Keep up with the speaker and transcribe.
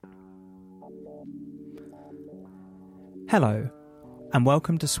Hello, and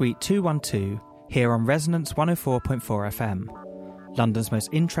welcome to Suite 212 here on Resonance 104.4 FM, London's most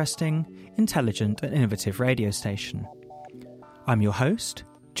interesting, intelligent and innovative radio station. I'm your host,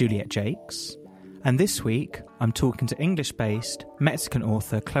 Juliet Jakes, and this week I'm talking to English-based Mexican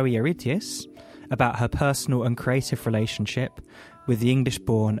author Chloe Aridius about her personal and creative relationship with the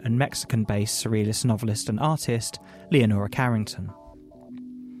English-born and Mexican-based surrealist novelist and artist Leonora Carrington.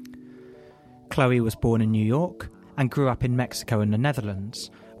 Chloe was born in New York and grew up in Mexico and the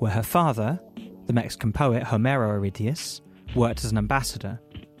Netherlands, where her father, the Mexican poet Homero Aridius, worked as an ambassador.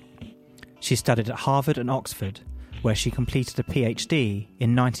 She studied at Harvard and Oxford, where she completed a PhD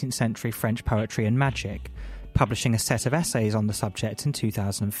in 19th century French poetry and magic, publishing a set of essays on the subject in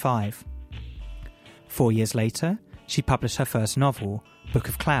 2005. 4 years later, she published her first novel, Book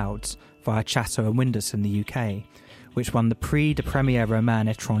of Clouds, via Chatto & Windus in the UK, which won the Prix de Premier Roman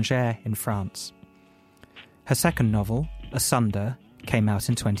Étranger in France. Her second novel, Asunder, came out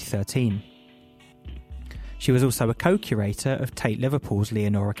in 2013. She was also a co-curator of Tate Liverpool's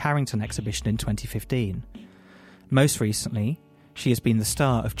Leonora Carrington exhibition in 2015. Most recently, she has been the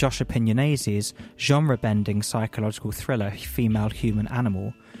star of Joshua Pignonese's genre-bending psychological thriller Female Human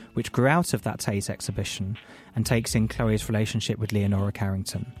Animal, which grew out of that Tate exhibition and takes in Chloe's relationship with Leonora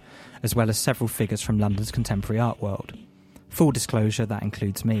Carrington, as well as several figures from London's contemporary art world. Full disclosure, that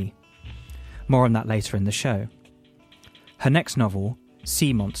includes me. More on that later in the show. Her next novel,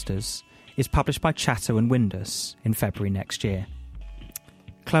 Sea Monsters, is published by Chatto & Windus in February next year.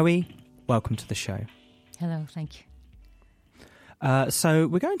 Chloe, welcome to the show. Hello, thank you. So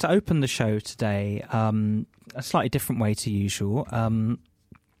we're going to open the show today a slightly different way to usual.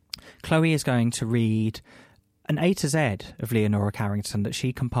 Chloe is going to read an A to Z of Leonora Carrington that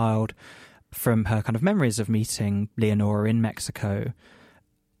she compiled from her kind of memories of meeting Leonora in Mexico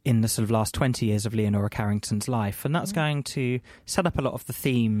in the sort of last 20 years of Leonora Carrington's life. And that's going to set up a lot of the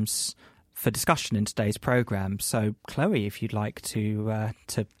themes for discussion in today's programme. So, Chloe, if you'd like to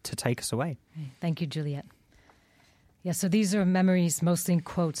take us away. Thank you, Juliet. Yeah, so these are memories, mostly in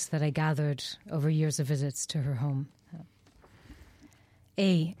quotes, that I gathered over years of visits to her home.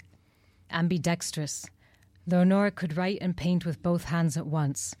 A. Ambidextrous. Leonora could write and paint with both hands at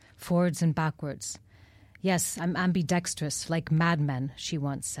once, forwards and backwards. Yes, I'm ambidextrous, like madmen, she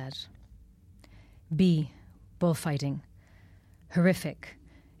once said. B. Bullfighting. Horrific.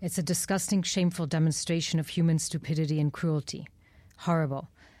 It's a disgusting, shameful demonstration of human stupidity and cruelty.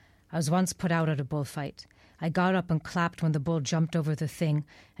 Horrible. I was once put out at a bullfight. I got up and clapped when the bull jumped over the thing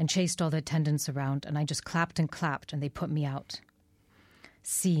and chased all the attendants around, and I just clapped and they put me out.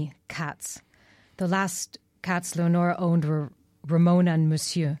 C. Cats. The last cats Leonora owned were Ramona and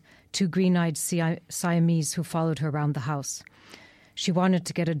Monsieur, two green-eyed Siamese who followed her around the house. She wanted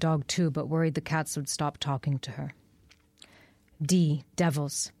to get a dog too, but worried the cats would stop talking to her. D.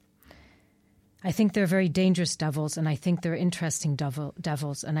 Devils. I think they're very dangerous devils, and I think they're interesting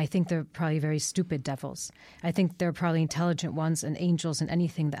devils, and I think they're probably very stupid devils. I think they're probably intelligent ones and angels in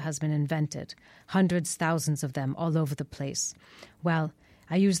anything that has been invented. Hundreds, thousands of them all over the place. Well,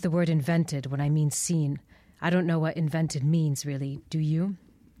 I use the word invented when I mean seen. I don't know what invented means, really. Do you?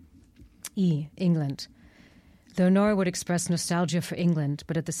 E. England. Leonora would express nostalgia for England,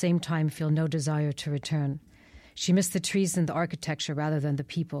 but at the same time feel no desire to return. She missed the trees and the architecture rather than the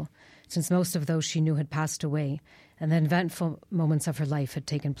people, since most of those she knew had passed away, and the eventful moments of her life had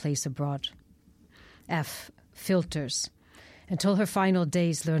taken place abroad. F. Filters. Until her final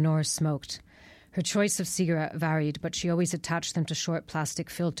days, Leonora smoked. Her choice of cigarette varied, but she always attached them to short plastic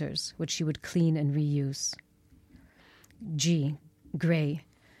filters, which she would clean and reuse. G. Grey.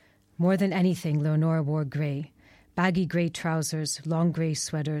 More than anything, Leonora wore grey. Baggy grey trousers, long grey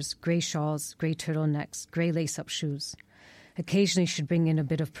sweaters, grey shawls, grey turtlenecks, grey lace-up shoes. Occasionally she'd bring in a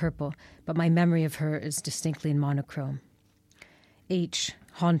bit of purple, but my memory of her is distinctly in monochrome. H.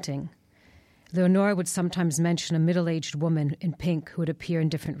 Haunting. Leonora would sometimes mention a middle-aged woman in pink who would appear in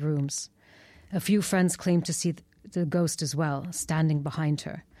different rooms. A few friends claimed to see the ghost as well, standing behind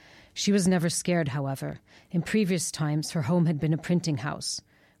her. She was never scared, however. In previous times, her home had been a printing house,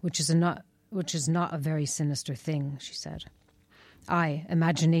 which is not a very sinister thing, she said. I.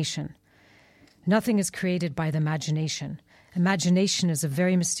 Imagination. Nothing is created by the imagination. Imagination is a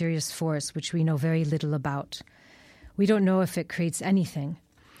very mysterious force which we know very little about. We don't know if it creates anything.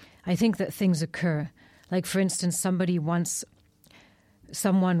 I think that things occur. Like, for instance, someone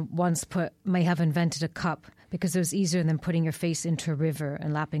once may have invented a cup because it was easier than putting your face into a river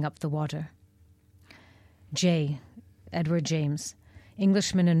and lapping up the water. J. Edward James.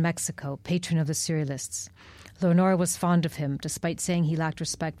 Englishman in Mexico, patron of the Surrealists. Leonora was fond of him, despite saying he lacked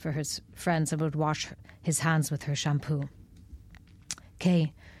respect for his friends and would wash his hands with her shampoo.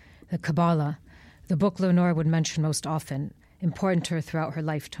 K. The Kabbalah, the book Leonora would mention most often, important to her throughout her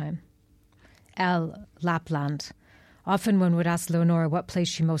lifetime. L. Lapland. Often one would ask Leonora what place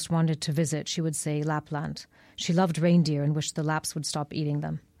she most wanted to visit, she would say Lapland. She loved reindeer and wished the Lapps would stop eating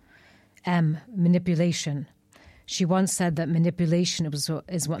them. M. Manipulation. She once said that manipulation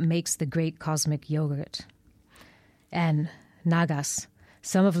is what makes the great cosmic yogurt. N. Nagas.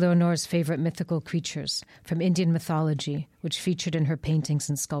 Some of Leonora's favorite mythical creatures from Indian mythology, which featured in her paintings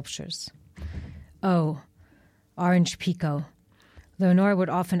and sculptures. O. Orange Pekoe. Leonora would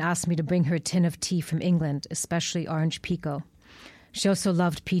often ask me to bring her a tin of tea from England, especially orange Pekoe. She also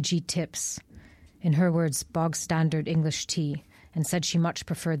loved PG Tips, in her words, bog-standard English tea, and said she much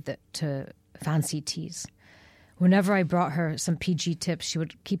preferred that to fancy teas. Whenever I brought her some PG Tips, she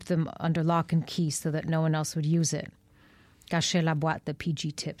would keep them under lock and key so that no one else would use it. Cachez la boîte, the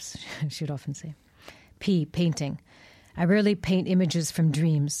PG Tips, she would often say. P. Painting. I rarely paint images from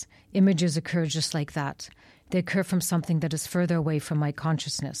dreams. Images occur just like that. They occur from something that is further away from my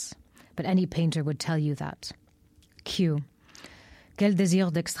consciousness. But any painter would tell you that. Q. Quel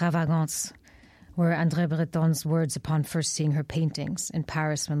désir d'extravagance were André Breton's words upon first seeing her paintings in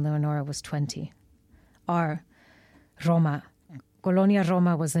Paris when Leonora was 20. R. Roma. Colonia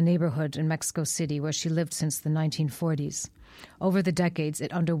Roma was the neighborhood in Mexico City where she lived since the 1940s. Over the decades,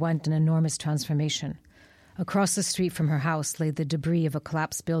 it underwent an enormous transformation. Across the street from her house lay the debris of a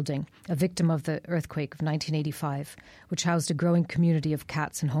collapsed building, a victim of the earthquake of 1985, which housed a growing community of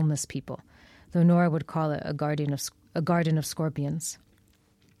cats and homeless people. Leonora would call it a garden of scorpions.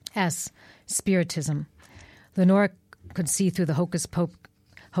 S. Spiritism. Leonora could see through the hocus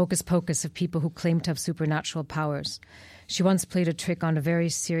pocus of people who claimed to have supernatural powers. She once played a trick on a very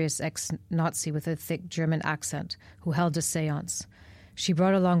serious ex-Nazi with a thick German accent who held a seance. She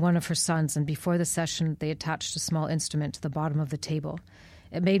brought along one of her sons, and before the session they attached a small instrument to the bottom of the table.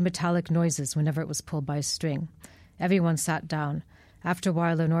 It made metallic noises whenever it was pulled by a string. Everyone sat down. After a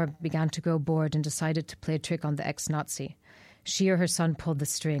while, Leonora began to grow bored and decided to play a trick on the ex-Nazi. She or her son pulled the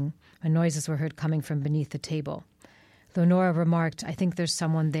string, and noises were heard coming from beneath the table. Leonora remarked, "I think there's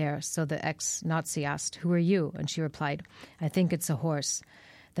someone there," so the ex-Nazi asked, "Who are you?" And she replied, "I think it's a horse."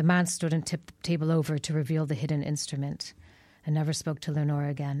 The man stood and tipped the table over to reveal the hidden instrument, and never spoke to Leonora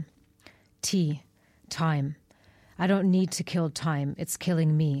again. T. Time. "I don't need to kill time, it's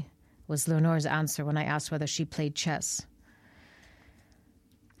killing me," was Leonora's answer when I asked whether she played chess.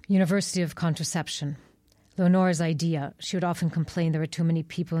 University of Contraception. Leonora's idea. She would often complain there were too many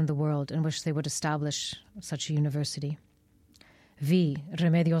people in the world and wish they would establish such a university. V.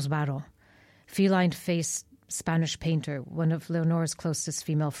 Remedios Varo. Feline-faced Spanish painter, one of Leonora's closest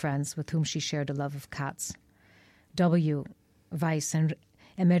female friends with whom she shared a love of cats. W. Weiss. And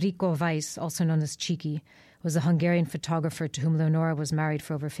Americo Weiss, also known as Cheeky, was a Hungarian photographer to whom Leonora was married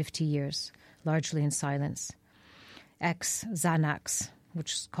for over 50 years, largely in silence. X. Xanax,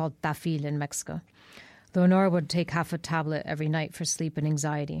 which is called Tafil in Mexico. Leonora would take half a tablet every night for sleep and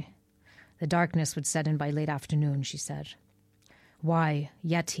anxiety. The darkness would set in by late afternoon, she said. Y.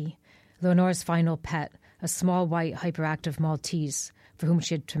 Yeti. Leonora's final pet, a small white hyperactive Maltese for whom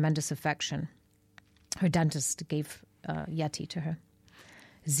she had tremendous affection. Her dentist gave Yeti to her.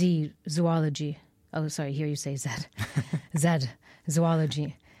 Z. Zoology. Oh, sorry, here you say Z. Z.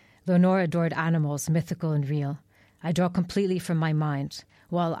 Zoology. Leonora adored animals, mythical and real. I draw completely from my mind.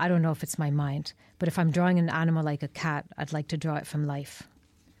 Well, I don't know if it's my mind, but if I'm drawing an animal like a cat, I'd like to draw it from life.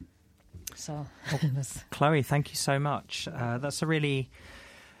 So, Chloe, thank you so much. That's a really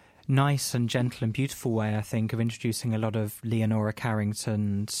nice and gentle and beautiful way, I think, of introducing a lot of Leonora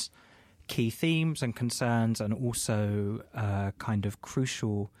Carrington's key themes and concerns, and also kind of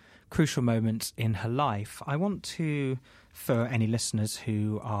crucial moments in her life. I want to, for any listeners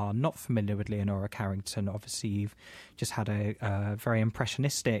who are not familiar with Leonora Carrington, obviously you've just had a very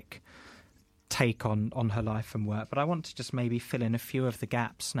impressionistic take on her life and work, but I want to just maybe fill in a few of the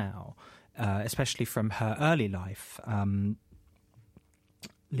gaps now, especially from her early life.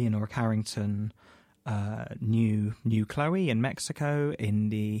 Leonora Carrington knew Chloe in Mexico in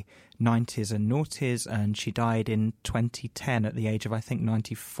the 90s and noughties, and she died in 2010 at the age of, I think,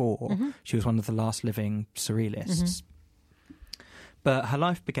 94. Mm-hmm. She was one of the last living surrealists. Mm-hmm. But her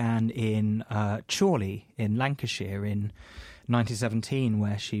life began in Chorley in Lancashire in 1917,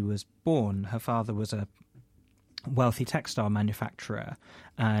 where she was born. Her father was a wealthy textile manufacturer,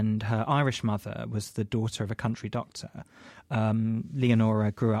 and her Irish mother was the daughter of a country doctor.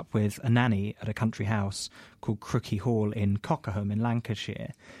 Leonora grew up with a nanny at a country house called Crookie Hall in Cockerham in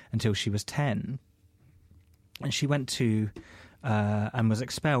Lancashire until she was 10. And she went to and was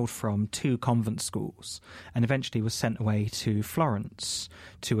expelled from 2 convent schools and eventually was sent away to Florence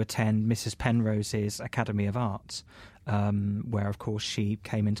to attend Mrs. Penrose's Academy of Art, where, of course, she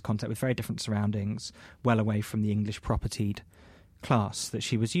came into contact with very different surroundings, well away from the English propertied class that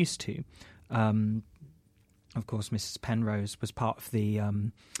she was used to. Of course, Mrs. Penrose was part of the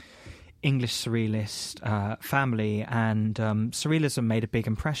English Surrealist family, and Surrealism made a big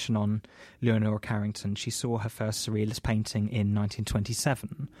impression on Leonora Carrington. She saw her first Surrealist painting in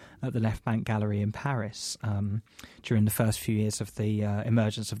 1927 at the Left Bank Gallery in Paris during the first few years of the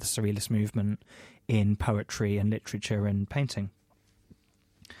emergence of the Surrealist movement in poetry and literature and painting.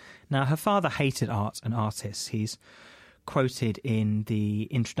 Now, her father hated art and artists. He's quoted in the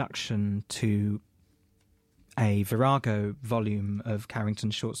introduction to a Virago volume of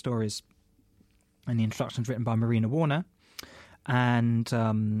Carrington's short stories, and the introduction is written by Marina Warner, and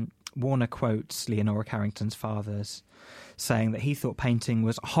Warner quotes Leonora Carrington's father's saying that he thought painting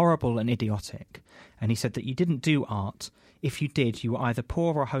was horrible and idiotic, and he said that you didn't do art. If you did, you were either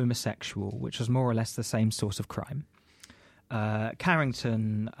poor or homosexual, which was more or less the same sort of crime.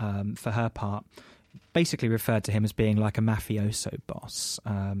 Carrington, for her part, basically referred to him as being like a mafioso boss,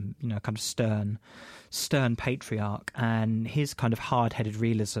 kind of stern patriarch, and his kind of hard-headed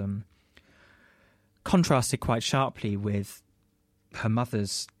realism contrasted quite sharply with her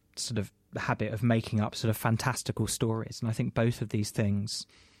mother's sort of habit of making up sort of fantastical stories. And I think both of these things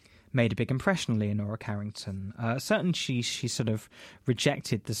made a big impression on Leonora Carrington. Certainly she sort of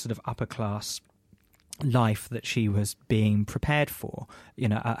rejected the sort of upper-class life that she was being prepared for,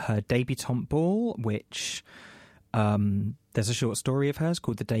 at her debutante ball, which there's a short story of hers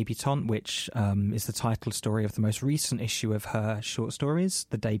called The Debutante, which is the title story of the most recent issue of her short stories,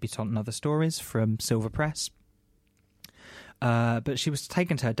 The Debutante and Other Stories, from Silver Press. But she was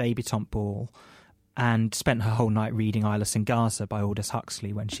taken to her debutante ball and spent her whole night reading Eyeless in Gaza by Aldous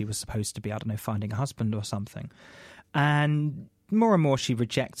Huxley when she was supposed to be, finding a husband or something. And more she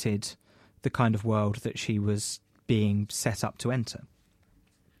rejected the kind of world that she was being set up to enter.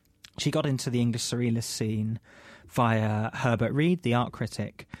 She got into the English Surrealist scene via Herbert Reed, the art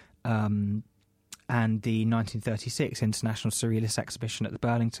critic, and the 1936 International Surrealist Exhibition at the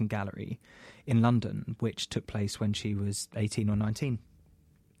Burlington Gallery in London, which took place when she was 18 or 19.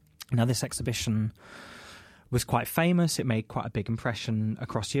 Now, this exhibition was quite famous. It made quite a big impression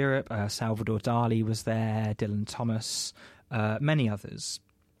across Europe. Salvador Dali was there, Dylan Thomas, many others.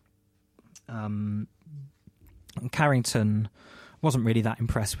 Carrington wasn't really that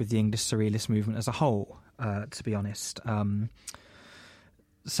impressed with the English Surrealist movement as a whole, to be honest.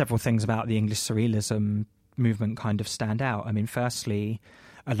 Several things about the English Surrealism movement kind of stand out. I mean, firstly,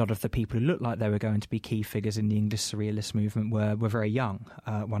 a lot of the people who looked like they were going to be key figures in the English Surrealist movement were very young.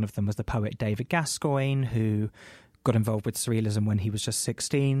 One of them was the poet David Gascoigne, who got involved with Surrealism when he was just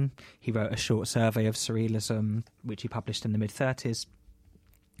 16. He wrote a short survey of Surrealism, which he published in the mid-30s.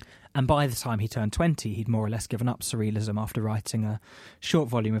 And by the time he turned 20, he'd more or less given up Surrealism after writing a short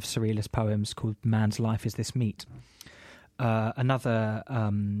volume of Surrealist poems called Man's Life is This Meat. Another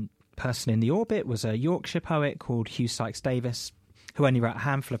person in the orbit was a Yorkshire poet called Hugh Sykes-Davis, who only wrote a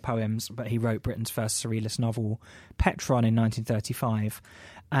handful of poems, but he wrote Britain's first Surrealist novel, Petron, in 1935.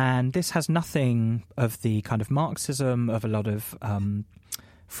 And this has nothing of the kind of Marxism of a lot of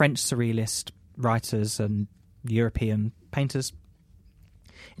French Surrealist writers and European painters.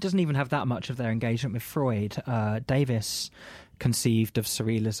 It doesn't even have that much of their engagement with Freud. Davis conceived of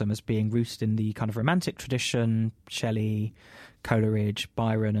Surrealism as being rooted in the kind of Romantic tradition, Shelley, Coleridge,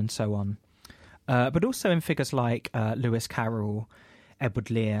 Byron, and so on. But also in figures like Lewis Carroll, Edward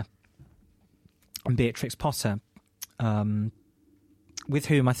Lear, and Beatrix Potter, with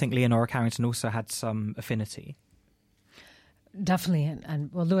whom I think Leonora Carrington also had some affinity. Definitely. And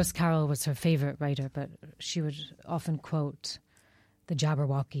Lewis Carroll was her favourite writer, but she would often quote the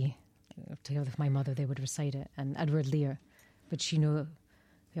Jabberwocky. Together with my mother, they would recite it, and Edward Lear. But she knew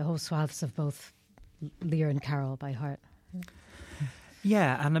the whole swaths of both Lear and Carroll by heart.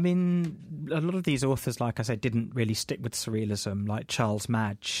 Yeah, and I mean, a lot of these authors, like I said, didn't really stick with Surrealism. Like Charles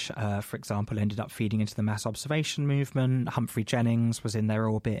Madge, for example, ended up feeding into the mass observation movement. Humphrey Jennings was in their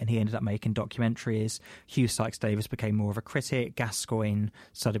orbit, and he ended up making documentaries. Hugh Sykes-Davis became more of a critic. Gascoigne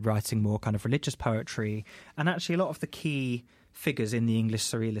started writing more kind of religious poetry. And actually, a lot of the key figures in the English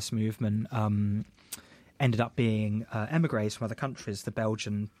Surrealist movement ended up being emigres from other countries, the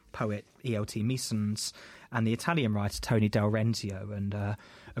Belgian poet E.L.T. Meesens and the Italian writer Tony Del Renzio. And,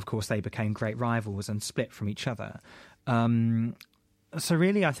 of course, they became great rivals and split from each other. So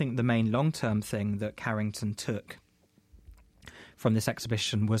really, I think the main long-term thing that Carrington took from this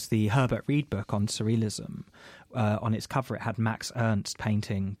exhibition was the Herbert Reed book on surrealism. On its cover, it had Max Ernst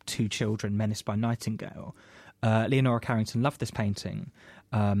painting two children menaced by Nightingale. Leonora Carrington loved this painting,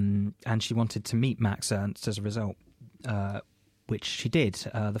 and she wanted to meet Max Ernst as a result, which she did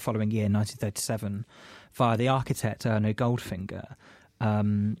the following year, 1937, via the architect Erno Goldfinger.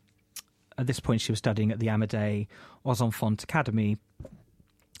 At this point, she was studying at the Amédée aux Enfants Academy,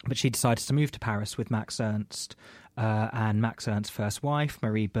 but she decided to move to Paris with Max Ernst, and Max Ernst's first wife,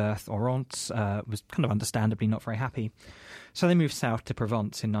 Marie Berthe Orance, was kind of understandably not very happy. So they moved south to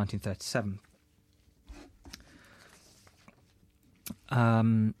Provence in 1937.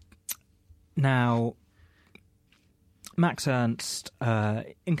 Now, Max Ernst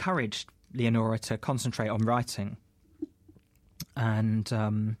encouraged Leonora to concentrate on writing,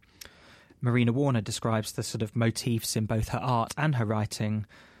 and Marina Warner describes the sort of motifs in both her art and her writing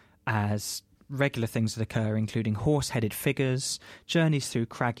as regular things that occur, including horse-headed figures, journeys through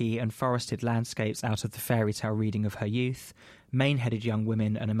craggy and forested landscapes out of the fairy tale reading of her youth, mane-headed young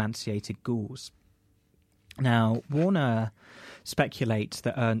women and emaciated ghouls. Now, Warner speculates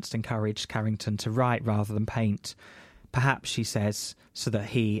that Ernst encouraged Carrington to write rather than paint, perhaps, she says, so that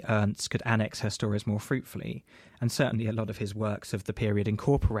he, Ernst, could annex her stories more fruitfully. And certainly a lot of his works of the period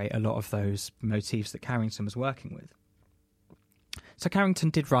incorporate a lot of those motifs that Carrington was working with. So Carrington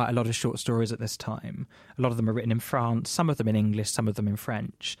did write a lot of short stories at this time. A lot of them are written in France, some of them in English, some of them in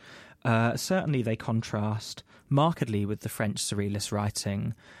French. Certainly they contrast markedly with the French surrealist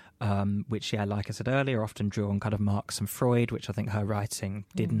writing, which, like I said earlier, often drew on kind of Marx and Freud, which I think her writing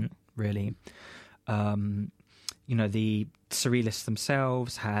didn't really. The surrealists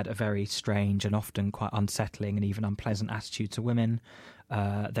themselves had a very strange and often quite unsettling and even unpleasant attitude to women.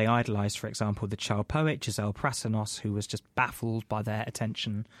 They idolised, for example, the child poet Giselle Prassinos, who was just baffled by their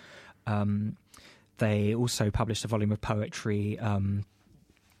attention. They also published a volume of poetry in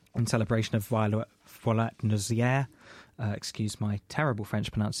celebration of Violette Nozière. Excuse my terrible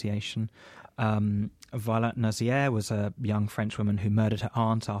French pronunciation. Violette Nozière was a young French woman who murdered her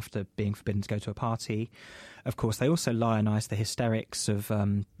aunt after being forbidden to go to a party. Of course, they also lionised the hysterics of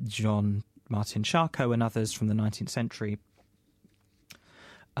Jean-Martin Charcot and others from the 19th century.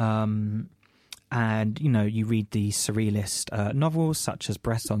 And, you read the surrealist novels such as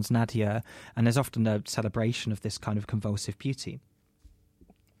Bresson's Nadia, and there's often a celebration of this kind of convulsive beauty.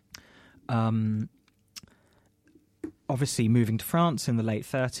 Obviously, moving to France in the late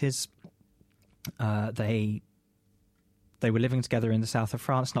 30s, they were living together in the south of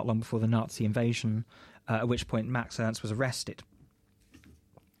France not long before the Nazi invasion, at which point Max Ernst was arrested.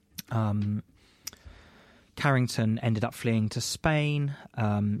 Carrington ended up fleeing to Spain.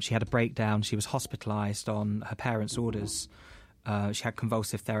 She had a breakdown. She was hospitalised on her parents' orders. She had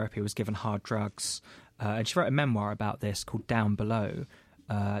convulsive therapy, was given hard drugs. And she wrote a memoir about this called Down Below,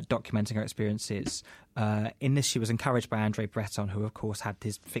 documenting her experiences. In this, she was encouraged by André Breton, who, of course, had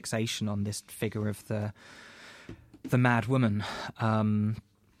his fixation on this figure of the mad woman.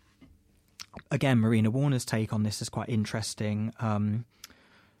 Again, Marina Warner's take on this is quite interesting.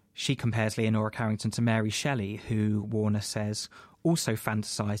 She compares Leonora Carrington to Mary Shelley, who, Warner says, also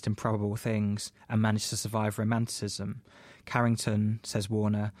fantasised improbable things and managed to survive romanticism. Carrington, says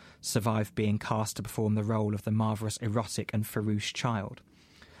Warner, survived being cast to perform the role of the marvellous erotic and farouche child.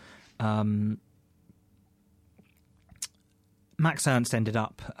 Max Ernst ended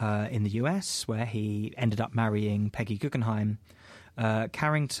up in the US, where he ended up marrying Peggy Guggenheim.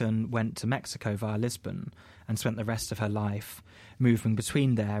 Carrington went to Mexico via Lisbon and spent the rest of her life moving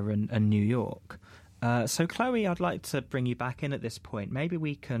between there and New York. So, Chloe, I'd like to bring you back in at this point. Maybe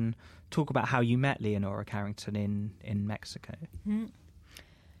we can talk about how you met Leonora Carrington in Mexico.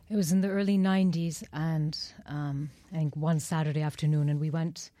 It was in the early 90s, and I think one Saturday afternoon, and we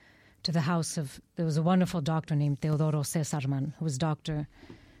went to the house of... There was a wonderful doctor named Teodoro Cesarman, who was doctor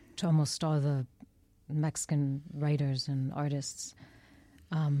to almost all the Mexican writers and artists.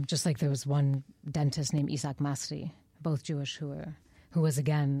 Just like there was one dentist named Isaac Masri, both Jewish, who was,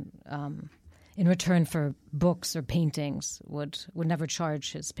 again... in return for books or paintings, would never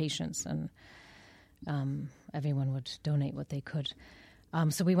charge his patients, and everyone would donate what they could.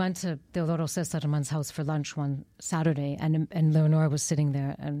 So we went to Teodoro Cesarman's house for lunch one Saturday, and Leonora was sitting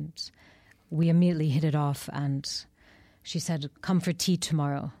there, and we immediately hit it off, and she said, "Come for tea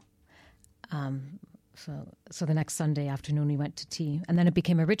tomorrow." So the next Sunday afternoon we went to tea, and then it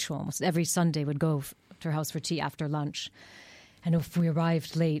became a ritual. Almost every Sunday we'd go to her house for tea after lunch. And if we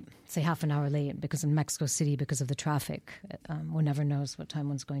arrived late, say half an hour late, because in Mexico City, because of the traffic, one never knows what time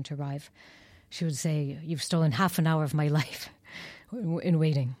one's going to arrive, she would say, "You've stolen half an hour of my life in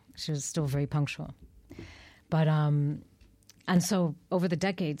waiting." She was still very punctual. But And so over the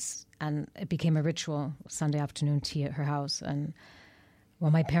decades, and it became a ritual, Sunday afternoon tea at her house. And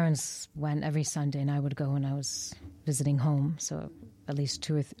well, my parents went every Sunday, and I would go when I was visiting home, so at least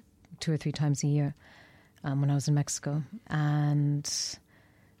two or three times a year when I was in Mexico. And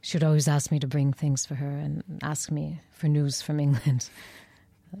she would always ask me to bring things for her and ask me for news from England.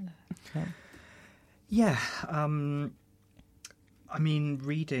 Yeah. I mean,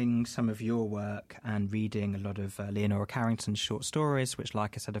 reading some of your work and reading a lot of Leonora Carrington's short stories, which,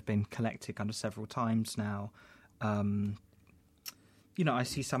 like I said, have been collected kind of several times now, I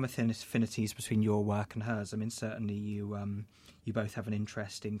see some affinities between your work and hers. I mean, certainly you both have an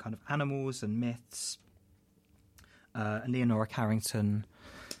interest in kind of animals and myths. And Leonora Carrington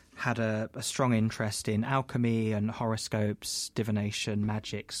had a strong interest in alchemy and horoscopes, divination,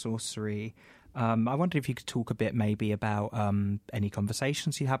 magic, sorcery. I wonder if you could talk a bit maybe about any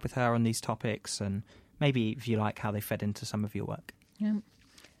conversations you had with her on these topics, and maybe, if you like, how they fed into some of your work. Yeah.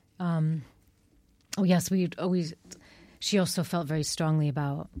 Yes, she also felt very strongly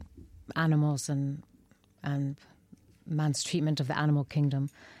about animals and man's treatment of the animal kingdom.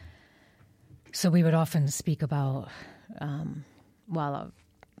 So we would often speak about,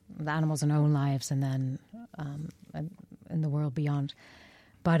 the animals in our own lives and then in the world beyond.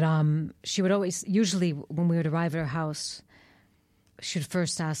 But she would always, usually when we would arrive at her house, she would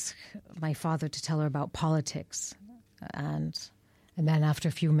first ask my father to tell her about politics. And then after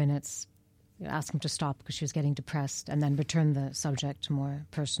a few minutes, ask him to stop because she was getting depressed, and then return the subject to more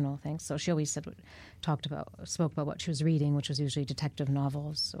personal things. So she always spoke about what she was reading, which was usually detective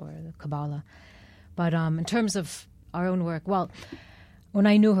novels or the Kabbalah. But in terms of our own work, well, when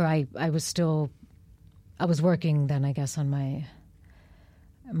I knew her, I was working then, I guess, on my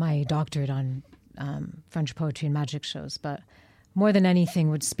doctorate on French poetry and magic shows, but more than anything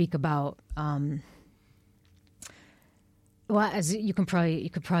would speak about as you could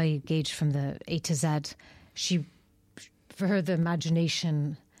probably gauge from the A to Z, for her, the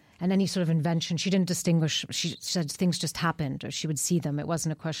imagination and any sort of invention, she didn't distinguish. She said things just happened, or she would see them. It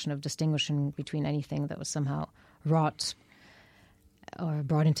wasn't a question of distinguishing between anything that was somehow wrought or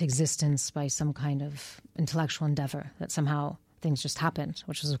brought into existence by some kind of intellectual endeavor, that somehow things just happened,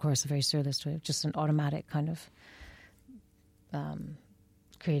 which was, of course, a very surrealist way, just an automatic kind of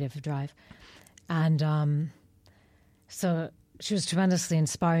creative drive. And so she was tremendously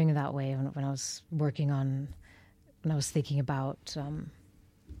inspiring in that way when I was thinking about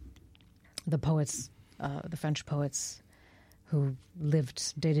the poets, the French poets who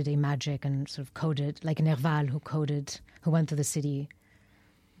lived day-to-day magic and sort of coded, like Nerval, who went through the city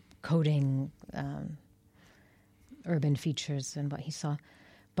coding urban features and what he saw.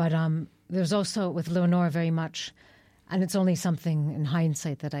 But there's also, with Leonora, very much, and it's only something in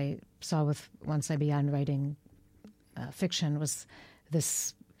hindsight that I saw once I began writing fiction, was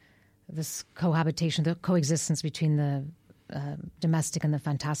this cohabitation, the coexistence between the domestic and the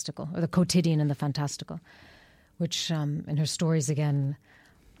fantastical, or the quotidian and the fantastical, which in her stories, again,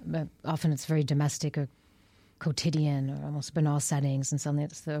 often it's very domestic or quotidian or almost banal settings, and suddenly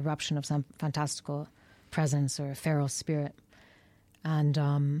it's the eruption of some fantastical presence or a feral spirit. And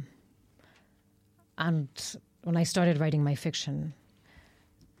when I started writing my fiction,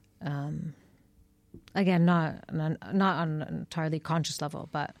 again, not on an entirely conscious level,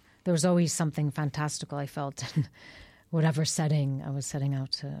 but there was always something fantastical I felt in whatever setting I was setting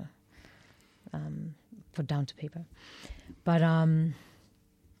out to put down to paper. But it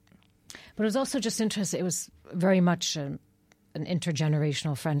was also just interesting. It was very much an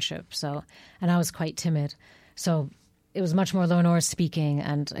intergenerational friendship. So, and I was quite timid. So it was much more Leonora speaking,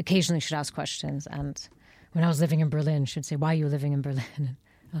 and occasionally she'd ask questions. And when I was living in Berlin, she'd say, "Why are you living in Berlin?"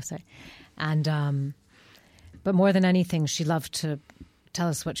 And but more than anything, she loved to tell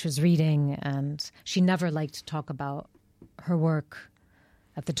us what she was reading, and she never liked to talk about her work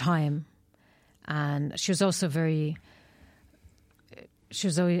at the time. And she was also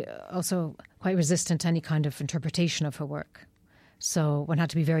quite resistant to any kind of interpretation of her work. So one had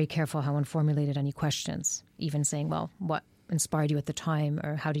to be very careful how one formulated any questions, even saying, well, what inspired you at the time,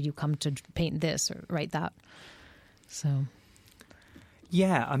 or how did you come to paint this or write that? So,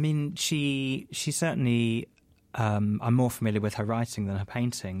 yeah, I mean, she certainly, I'm more familiar with her writing than her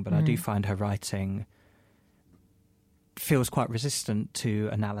painting, but I do find her writing feels quite resistant to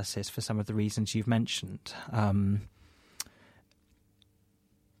analysis for some of the reasons you've mentioned.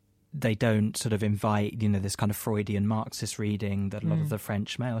 They don't sort of invite, this kind of Freudian Marxist reading that a lot of the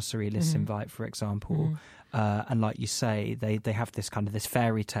French male surrealists invite, for example. And like you say, they have this kind of this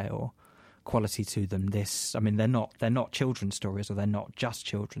fairy tale quality to them. They're not children's stories, or they're not just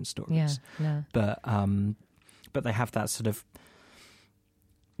children's stories. Yeah, no. But but they have that sort of,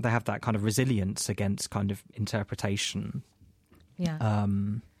 they have that kind of resilience against kind of interpretation. Yeah.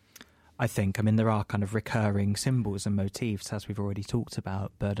 I think. I mean, there are kind of recurring symbols and motifs, as we've already talked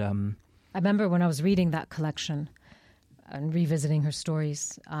about. But I remember when I was reading that collection and revisiting her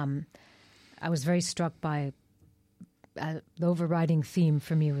stories, I was very struck by the overriding theme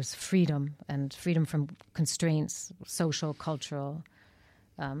for me was freedom, and freedom from constraints, social, cultural,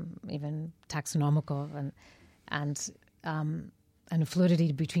 even taxonomical, and a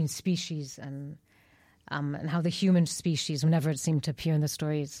fluidity between species, and how the human species, whenever it seemed to appear in the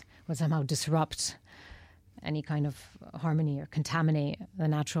stories, would somehow disrupt any kind of harmony or contaminate the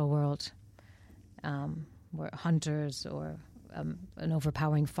natural world, where hunters or an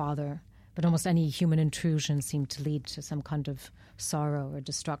overpowering father, but almost any human intrusion seemed to lead to some kind of sorrow or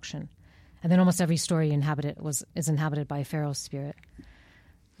destruction. And then almost every story is inhabited by a feral spirit,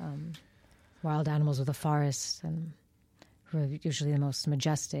 wild animals of the forest, and who are usually the most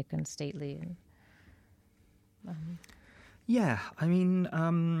majestic and stately. Yeah, I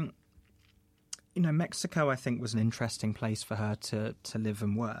mean, Mexico, I think, was an interesting place for her to live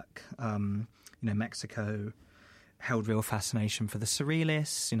and work. Mexico held real fascination for the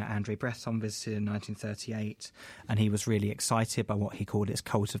Surrealists. André Breton visited in 1938, and he was really excited by what he called its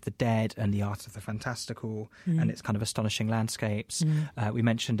cult of the dead and the art of the fantastical and its kind of astonishing landscapes. We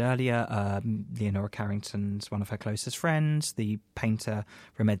mentioned earlier Leonora Carrington's one of her closest friends, the painter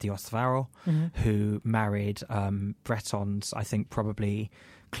Remedios Varo, who married Breton's, I think, probably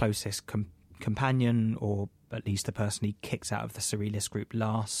closest companion, or at least the person he kicked out of the Surrealist group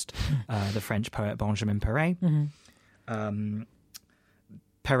last, the French poet Benjamin Péret.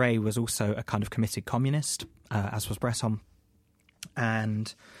 Péret was also a kind of committed communist, as was Breton.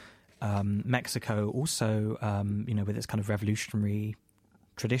 And Mexico also, with its kind of revolutionary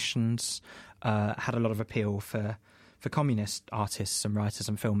traditions, had a lot of appeal for communist artists and writers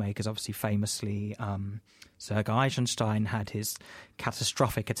and filmmakers. Obviously, famously, Sergei Eisenstein had his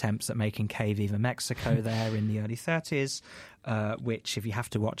catastrophic attempts at making Que Viva Mexico there in the early 30s, which, if you have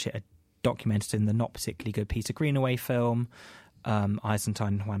to watch it, are documented in the not particularly good Peter Greenaway film,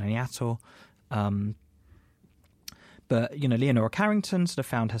 Eisenstein and Juan Aniato. But, Leonora Carrington sort of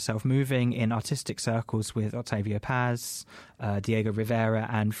found herself moving in artistic circles with Octavio Paz, Diego Rivera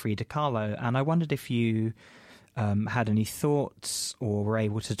and Frida Kahlo. And I wondered if you had any thoughts or were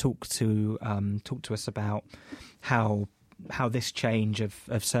able to talk to us about how this change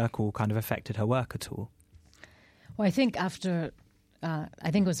of circle kind of affected her work at all. Well, I think I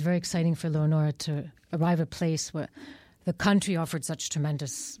think it was very exciting for Leonora to arrive at a place where the country offered such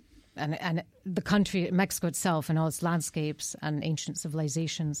tremendous, and the country, Mexico itself, and all its landscapes and ancient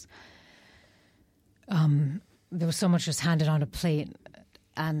civilizations. There was so much just handed on a plate,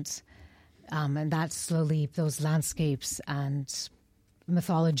 and that slowly, those landscapes and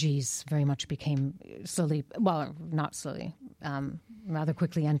mythologies very much became rather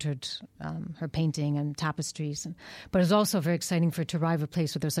quickly entered her painting and tapestries. But it was also very exciting for her to arrive at a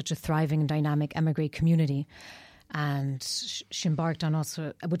place where there was such a thriving and dynamic emigre community. And she embarked on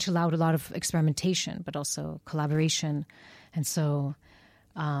also, which allowed a lot of experimentation, but also collaboration. And so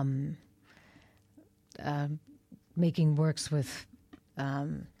making works with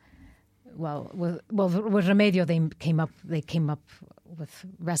Remedio, they came up with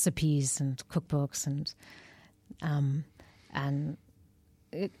recipes and cookbooks and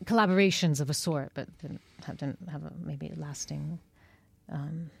collaborations of a sort, but didn't have maybe a lasting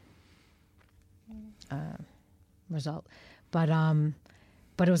result. But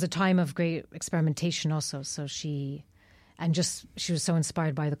it was a time of great experimentation also. So she was so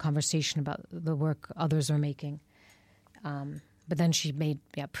inspired by the conversation about the work others were making. But then she made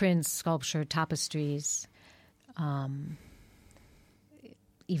prints, sculpture, tapestries,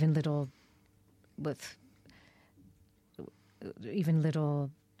 even little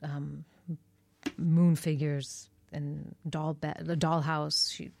moon figures and the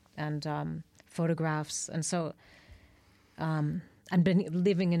dollhouse, and photographs, and so and been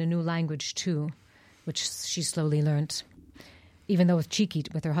living in a new language too, which she slowly learned. Even though with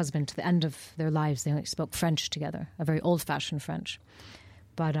Chiqui, with her husband, to the end of their lives, they only spoke French together, a very old-fashioned French.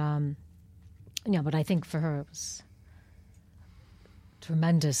 But but I think for her it was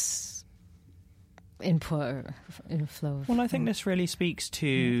tremendous input or inflow. Well, I think this really speaks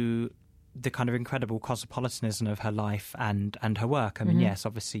to the kind of incredible cosmopolitanism of her life and her work. I mean, yes,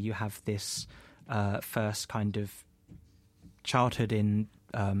 obviously you have this first kind of childhood in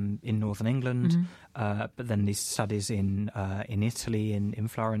northern England, but then these studies in Italy, in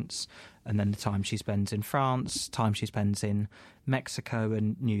Florence, and then the time she spends in France, time she spends in Mexico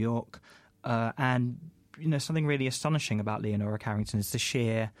and New York, and something really astonishing about Leonora Carrington is the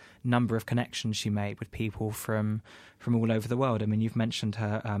sheer number of connections she made with people from all over the world. I mean, you've mentioned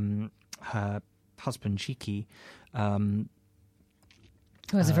her husband Chiki. It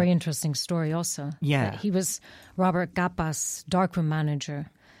was a very interesting story also. Yeah. He was Robert Capa's darkroom manager.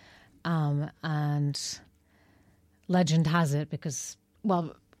 And legend has it, because,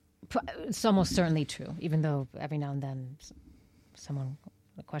 well, it's almost certainly true, even though every now and then someone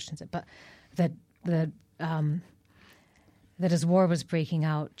questions it, but that as war was breaking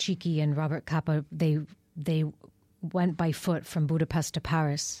out, Chiki and Robert Capa, they went by foot from Budapest to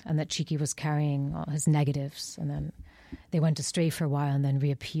Paris, and that Chiki was carrying all his negatives, and then they went astray for a while and then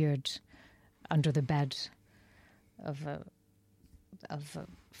reappeared under the bed of the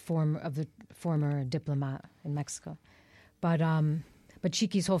former diplomat in Mexico. But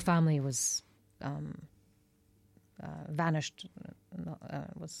Chiki's whole family was vanished,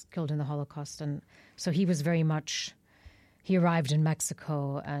 was killed in the Holocaust, and so he was very much. He arrived in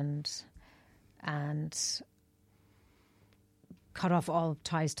Mexico and cut off all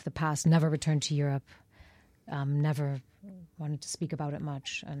ties to the past. Never returned to Europe. Never wanted to speak about it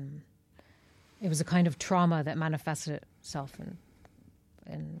much, and it was a kind of trauma that manifested itself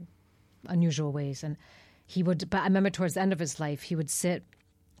in unusual ways. And but I remember towards the end of his life, he would sit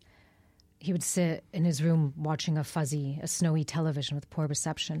in his room watching a snowy television with poor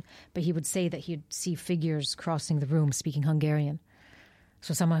reception, but he would say that he'd see figures crossing the room speaking Hungarian.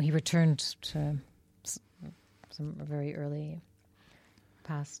 So somehow he returned to some very early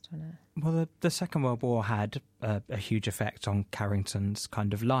past. Well, the Second World War had a huge effect on Carrington's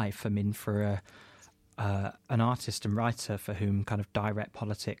kind of life. I mean, for an artist and writer for whom kind of direct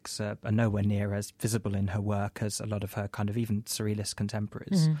politics are nowhere near as visible in her work as a lot of her kind of even surrealist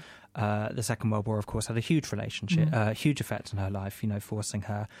contemporaries. The Second World War, of course, had a huge huge effect on her life, forcing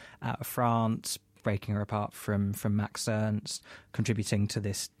her out of France, breaking her apart from Max Ernst, contributing to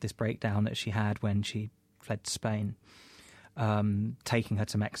this breakdown that she had when she fled to Spain, taking her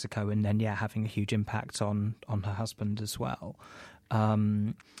to Mexico, and then, having a huge impact on her husband as well.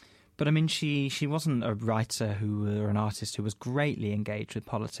 But I mean, she wasn't a writer or an artist who was greatly engaged with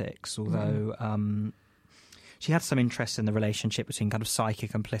politics, although she had some interest in the relationship between kind of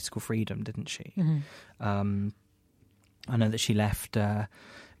psychic and political freedom, didn't she? I know that she left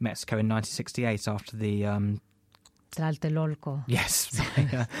Mexico in 1968 after the Tlatelolco. Yes,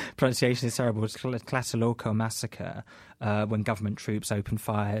 my pronunciation is terrible. It's Tlatelolco massacre, when government troops opened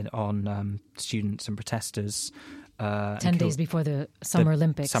fire on students and protesters. 10 days before the Summer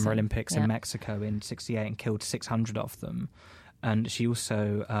Olympics. In Mexico in 1968, and killed 600 of them. And she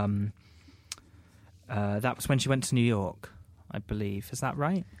also, that was when she went to New York, I believe. Is that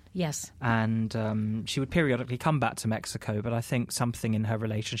right? Yes. And she would periodically come back to Mexico, but I think something in her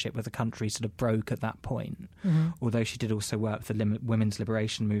relationship with the country sort of broke at that point. Although she did also work with the women's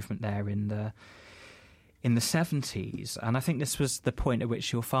liberation movement there in the 70s. And I think this was the point at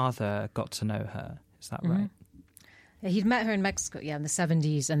which your father got to know her. Is that right? Yeah, he'd met her in Mexico, in the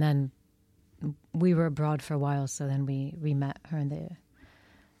 70s, and then we were abroad for a while, so then we met her in the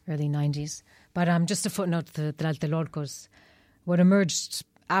early 90s. But just a footnote to the Tlatelolcos, what emerged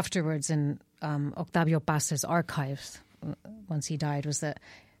afterwards in Octavio Paz's archives, once he died, was that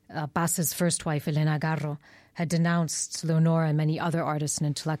Paz's first wife, Elena Garro, had denounced Leonora and many other artists and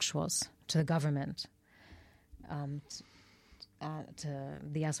intellectuals to the government, to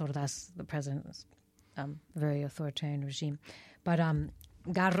Díaz Ordaz, the president's very authoritarian regime. But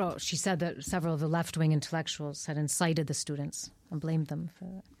Garro, she said that several of the left-wing intellectuals had incited the students and blamed them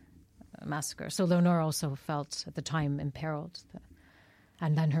for the massacre. So Leonora also felt at the time imperiled.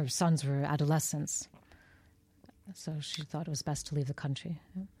 And then her sons were adolescents. So she thought it was best to leave the country.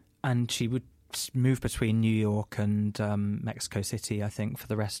 And she would move between New York and Mexico City, I think, for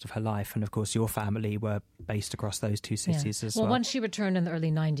the rest of her life. And, of course, your family were based across those two cities as well. Well, once she returned in the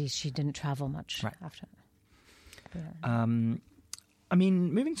early 90s, she didn't travel much after that. Yeah. I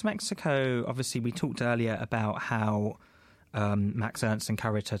mean, moving to Mexico, obviously, we talked earlier about how Max Ernst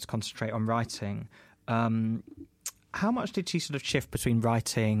encouraged her to concentrate on writing. How much did she sort of shift between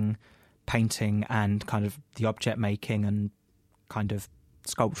writing, painting, and kind of the object making and kind of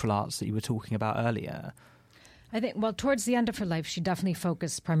sculptural arts that you were talking about earlier? I think, well, towards the end of her life, she definitely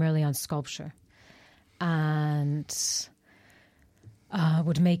focused primarily on sculpture and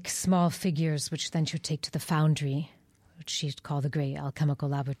would make small figures, which then she would take to the foundry, which she'd call the Great Alchemical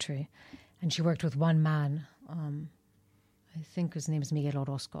Laboratory. And she worked with one man, I think his name is Miguel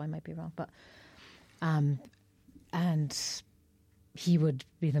Orozco, I might be wrong, but and he would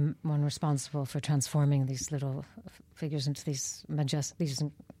be the one responsible for transforming these little figures into these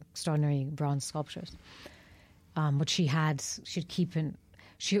extraordinary bronze sculptures, which she'd keep in.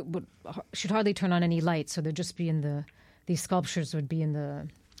 She'd hardly turn on any light, so they'd just be these sculptures would be in the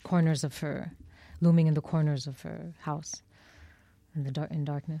corners of looming in the corners of her house, in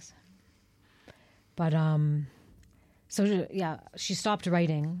darkness. But so yeah, she stopped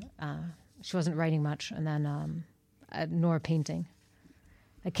writing. She wasn't writing much, and then nor painting.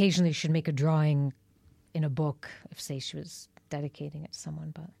 Occasionally, she'd make a drawing in a book if, say, she was dedicating it to someone.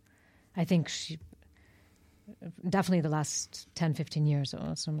 But I think she definitely the last 10, 15 years, it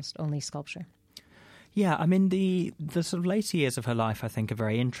was almost only sculpture. Yeah, I mean the sort of later years of her life, I think, are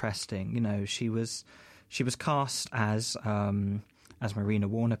very interesting. You know, she was cast as Marina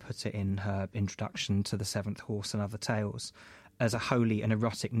Warner put it in her introduction to The Seventh Horse and Other Tales, as a holy and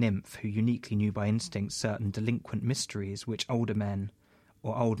erotic nymph who uniquely knew by instinct certain delinquent mysteries which older men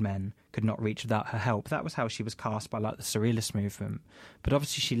or old men could not reach without her help. That was how she was cast by like the Surrealist movement. But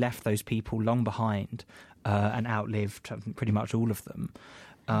obviously she left those people long behind and outlived pretty much all of them.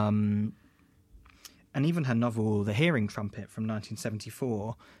 And even her novel The Hearing Trumpet from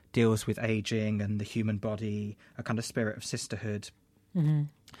 1974 deals with ageing and the human body, a kind of spirit of sisterhood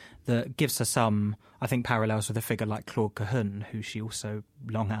that gives her some, I think, parallels with a figure like Claude Cahun, who she also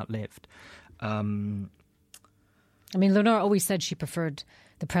long outlived. I mean, Leonora always said she preferred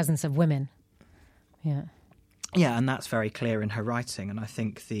the presence of women. Yeah. Yeah, and that's very clear in her writing. And I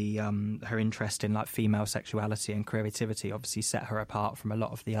think her interest in like female sexuality and creativity obviously set her apart from a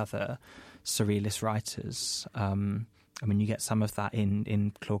lot of the other surrealist writers. I mean, you get some of that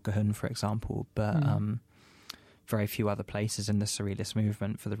in Claude Cahun, for example, but very few other places in the surrealist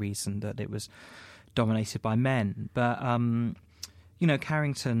movement for the reason that it was dominated by men. But, you know,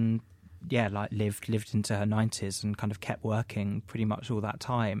 Carrington, yeah, like lived into her 90s and kind of kept working pretty much all that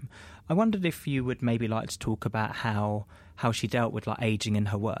time. I wondered if you would maybe like to talk about how she dealt with like aging in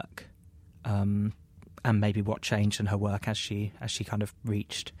her work, and maybe what changed in her work as she kind of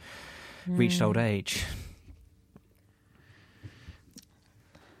reached old age.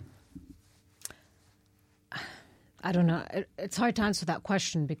 I don't know. It's hard to answer that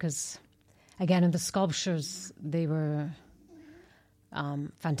question because, again, in the sculptures, they were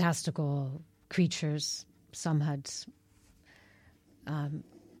fantastical creatures. Some had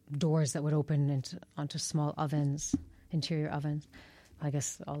doors that would open onto small ovens, interior ovens. I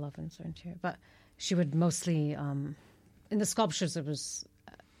guess all ovens are interior. But she would mostly, in the sculptures, it was,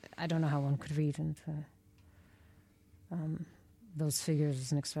 I don't know how one could read into those figures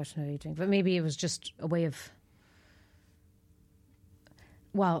as an expression of aging. But maybe it was just a way of,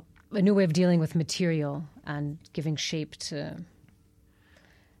 well, a new way of dealing with material and giving shape to,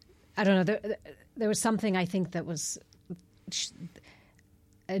 I don't know, there was something I think that was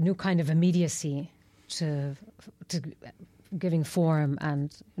a new kind of immediacy to giving form,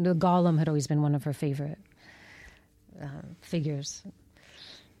 and the golem had always been one of her favorite figures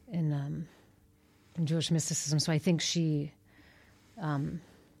in Jewish mysticism. So I think she, I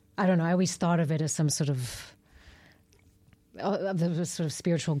don't know, I always thought of it as some sort of the sort of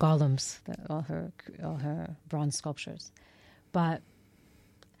spiritual golems, all her bronze sculptures. But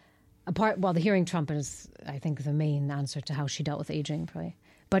the Hearing Trumpet is, I think, the main answer to how she dealt with aging, probably.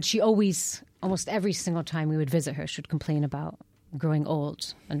 But she always, almost every single time we would visit her, she would complain about growing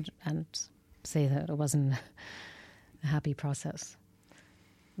old and say that it wasn't a happy process.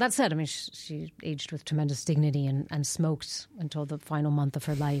 That said, I mean, she aged with tremendous dignity and smoked until the final month of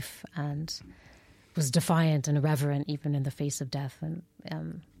her life and was defiant and irreverent even in the face of death,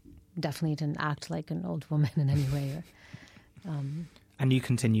 and definitely didn't act like an old woman in any way. And you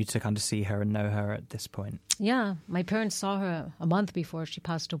continue to kind of see her and know her at this point? Yeah. My parents saw her a month before she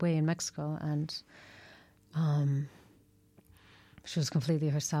passed away in Mexico, and she was completely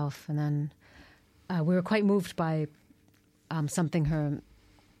herself. And then we were quite moved by something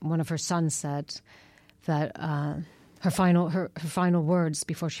one of her sons said, that her final words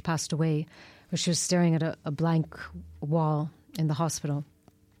before she passed away, where she was staring at a blank wall in the hospital,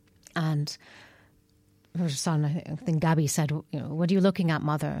 and her son, I think Gabby, said, "What are you looking at,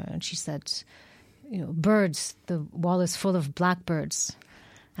 Mother?" And she said, "Birds. The wall is full of blackbirds."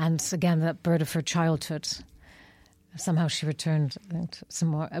 And again, that bird of her childhood. Somehow she returned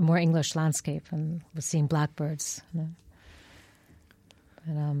to a more English landscape and was seeing blackbirds.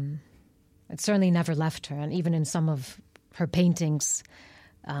 And it certainly never left her. And even in some of her paintings,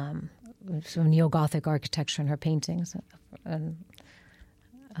 some neo-Gothic architecture in her paintings, and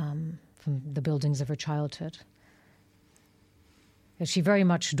from the buildings of her childhood. She very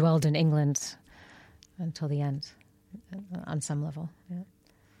much dwelled in England until the end, on some level.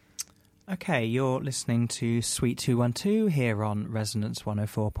 Yeah. Okay, you're listening to Suite 212 here on Resonance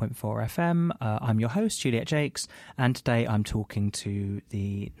 104.4 FM. I'm your host, Juliet Jakes, and today I'm talking to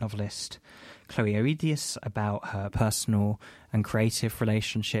the novelist Chloe Aridius about her personal and creative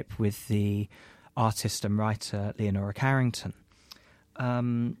relationship with the artist and writer Leonora Carrington.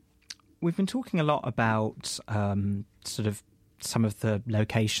 We've been talking a lot about sort of some of the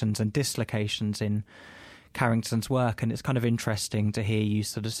locations and dislocations in Carrington's work, and it's kind of interesting to hear you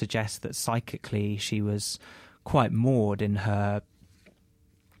sort of suggest that psychically she was quite moored in her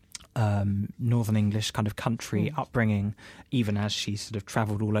Northern English kind of country upbringing, even as she sort of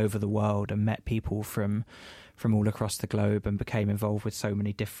travelled all over the world and met people from all across the globe and became involved with so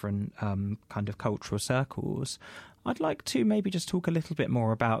many different kind of cultural circles. I'd like to maybe just talk a little bit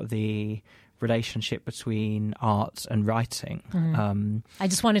more about the relationship between art and writing. I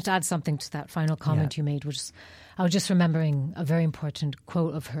just wanted to add something to that final comment you made, which is, I was just remembering a very important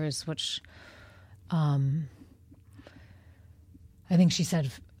quote of hers, which I think she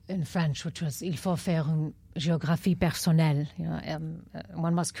said in French, which was "Il faut faire une géographie personnelle."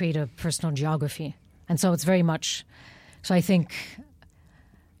 One must create a personal geography, and so it's very much. So I think,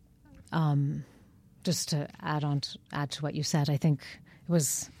 just to add to what you said, I think it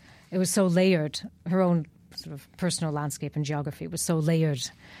was so layered. Her own sort of personal landscape and geography was so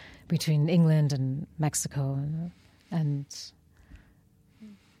layered between England and Mexico and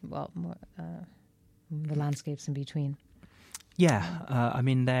the landscapes in between. Yeah, I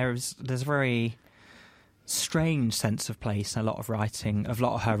mean, there's a very strange sense of place in a lot of her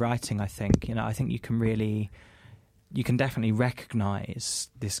writing. I think I think you can definitely recognise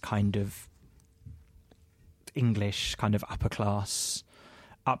this kind of English kind of upper class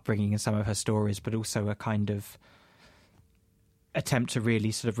upbringing in some of her stories, but also a kind of attempt to really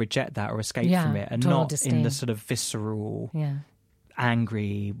sort of reject that or escape from it, and not disdain. In the sort of visceral,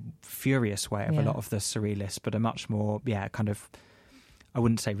 angry, furious way of a lot of the surrealists, but a much more, kind of, I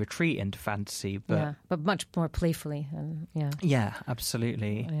wouldn't say retreat into fantasy, but much more playfully, and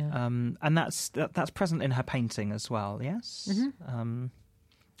absolutely, and that's present in her painting as well. Yes. Mm-hmm.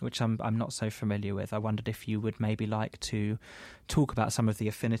 Which I'm not so familiar with. I wondered if you would maybe like to talk about some of the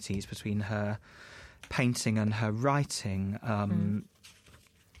affinities between her painting and her writing.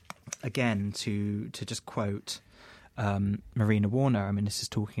 Again, to just quote Marina Warner, I mean, this is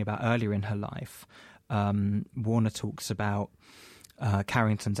talking about earlier in her life. Warner talks about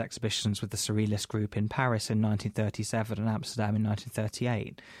Carrington's exhibitions with the Surrealist group in Paris in 1937 and Amsterdam in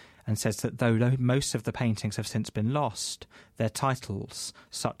 1938. And says that though most of the paintings have since been lost, their titles,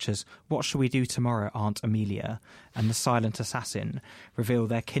 such as "What Shall We Do Tomorrow, Aunt Amelia" and "The Silent Assassin," reveal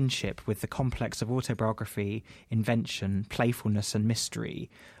their kinship with the complex of autobiography, invention, playfulness and mystery,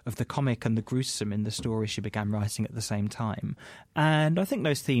 of the comic and the gruesome in the stories she began writing at the same time. And I think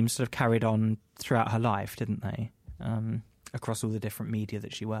those themes sort of carried on throughout her life, didn't they? Across all the different media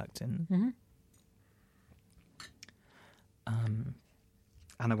that she worked in. Mm-hmm.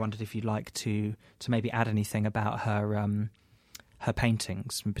 And I wondered if you'd like to maybe add anything about her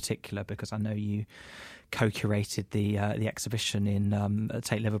paintings in particular, because I know you co-curated the exhibition in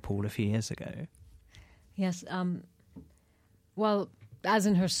Tate Liverpool a few years ago. Yes. Well, as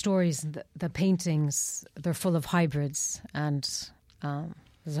in her stories, the paintings, they're full of hybrids, and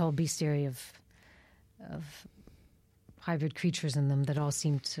there's a whole bestiary of hybrid creatures in them that all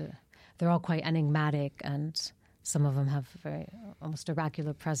they're all quite enigmatic, and some of them have very almost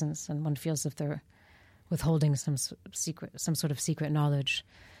oracular presence, and one feels if they're withholding some sort of secret knowledge.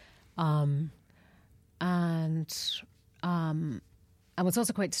 And what's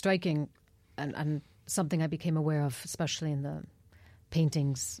also quite striking, and something I became aware of, especially in the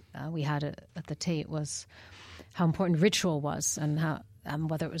paintings we had at the Tate, was how important ritual was, and how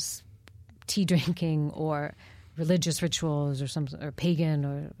whether it was tea drinking or religious rituals or pagan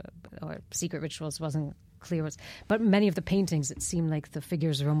or secret rituals wasn't clear. But many of the paintings, it seemed like the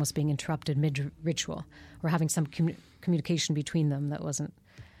figures are almost being interrupted mid-ritual, or having some communication between them that wasn't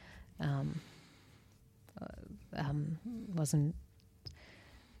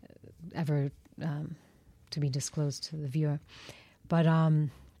ever to be disclosed to the viewer. But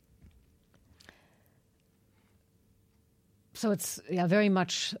so it's very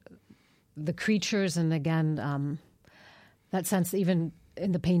much the creatures, and again that sense that even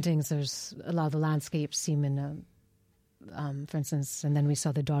in the paintings, there's a lot of the landscapes seem in, for instance, and then we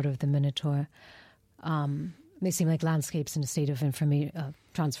saw the Daughter of the Minotaur. They seem like landscapes in a state of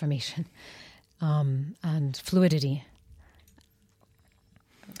transformation and fluidity.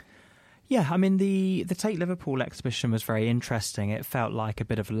 Yeah, I mean, the Tate Liverpool exhibition was very interesting. It felt like a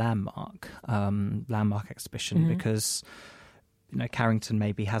bit of a landmark exhibition, because Carrington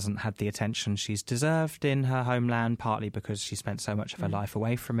maybe hasn't had the attention she's deserved in her homeland, partly because she spent so much of her life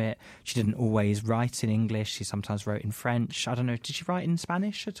away from it. She didn't always write in English. She sometimes wrote in French. I don't know, did she write in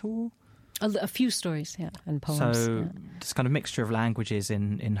Spanish at all? A few stories, and poems. So this kind of mixture of languages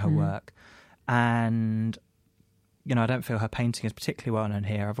in her work. And, I don't feel her painting is particularly well known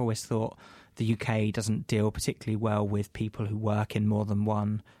here. I've always thought the UK doesn't deal particularly well with people who work in more than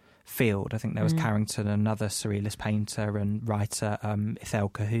one field. I think there was Carrington, another surrealist painter and writer, Ethel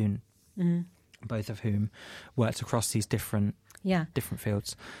Cahoon, both of whom worked across these different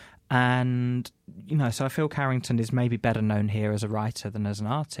fields. And, so I feel Carrington is maybe better known here as a writer than as an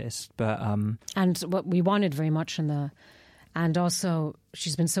artist. But and what we wanted very much and also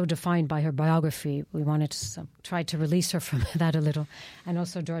she's been so defined by her biography, we wanted to try to release her from that a little and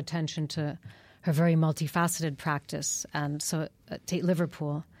also draw attention to her very multifaceted practice. And so at Tate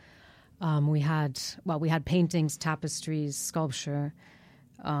Liverpool, we had paintings, tapestries, sculpture,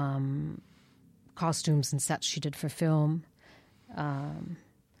 costumes and sets she did for film,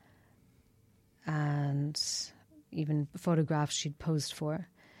 and even photographs she'd posed for.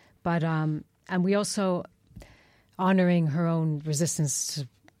 But and we also, honoring her own resistance to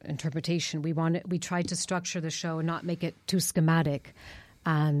interpretation, we tried to structure the show and not make it too schematic,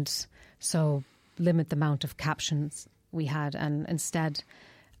 and so limit the amount of captions we had, and instead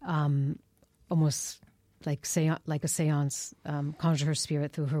almost like a seance, conjure her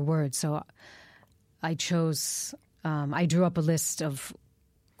spirit through her words. So I drew up a list of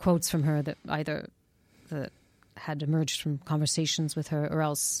quotes from her that either that had emerged from conversations with her or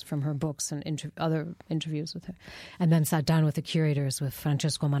else from her books and other interviews with her, and then sat down with the curators, with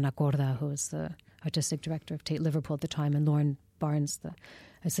Francesco Manacorda, who was the artistic director of Tate Liverpool at the time, and Lauren Barnes, the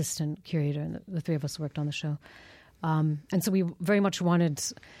assistant curator, and the three of us worked on the show. And so we very much wanted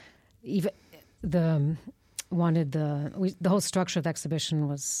the whole structure of the exhibition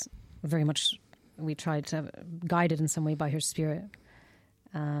was very much, we tried to guide it in some way by her spirit,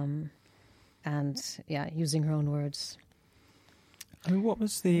 and using her own words. I mean, what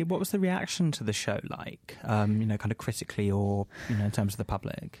was the reaction to the show like? Kind of critically, or in terms of the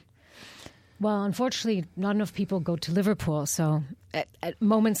public. Well, unfortunately, not enough people go to Liverpool, so at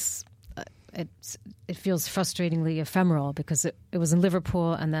moments it feels frustratingly ephemeral because it was in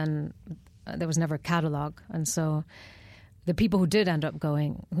Liverpool, and then there was never a catalogue, and so the people who did end up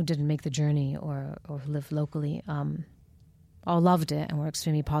going, who didn't make the journey or who live locally, all loved it and were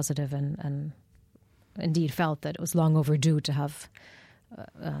extremely positive, and indeed felt that it was long overdue to have.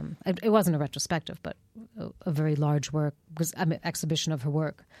 It wasn't a retrospective, but a very large work, exhibition of her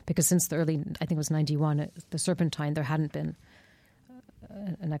work. Because since the early, I think it was 91, the Serpentine, there hadn't been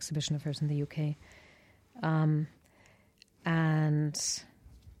an exhibition of hers in the UK.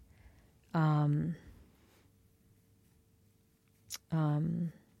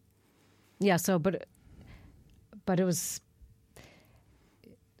 But it was.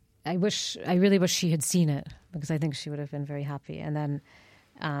 I really wish she had seen it, because I think she would have been very happy. And then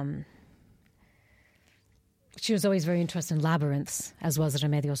she was always very interested in labyrinths, as was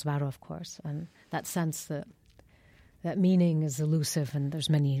Remedios Varo, of course, and that sense that meaning is elusive and there's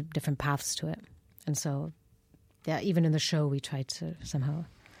many different paths to it. And so, even in the show, we tried to somehow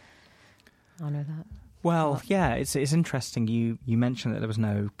honor that. Well, it's interesting. You mentioned that there was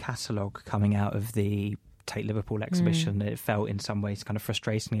no catalogue coming out of the Tate Liverpool exhibition. It felt in some ways kind of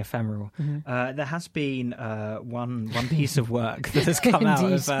frustratingly ephemeral. There has been one piece of work that has come out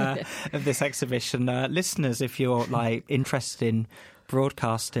of this exhibition. Listeners, if you're interested in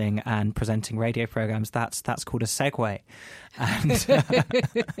broadcasting and presenting radio programs, that's called a segue, and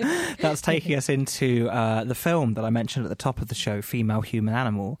that's taking us into the film that I mentioned at the top of the show, Female Human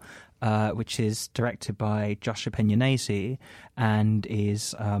Animal, which is directed by Joshua Peñanesi and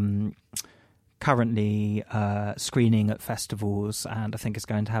is currently screening at festivals, and I think is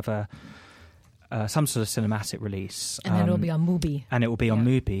going to have some sort of cinematic release. And then it'll be on Mubi. And it will be on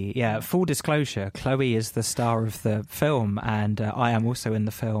Mubi. Yeah, full disclosure, Chloe is the star of the film, and I am also in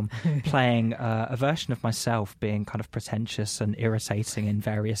the film, playing a version of myself being kind of pretentious and irritating in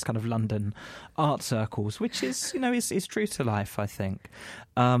various kind of London art circles, which is, is true to life, I think.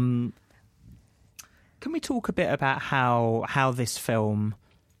 Can we talk a bit about how this film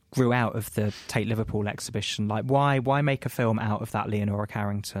grew out of the Tate Liverpool exhibition? Like, why make a film out of that Leonora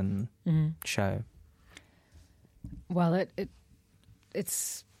Carrington show? Well, it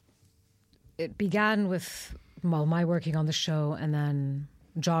began with my working on the show, and then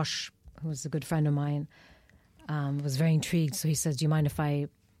Josh, who was a good friend of mine, was very intrigued. So he says, "Do you mind if I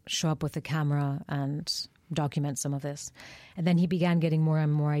show up with a camera and document some of this?" And then he began getting more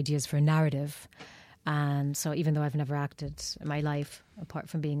and more ideas for a narrative. And so even though I've never acted in my life, apart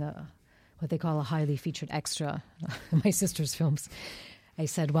from being what they call a highly featured extra in my sister's films, I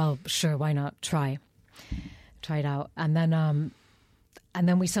said, well, sure, why not try it out. And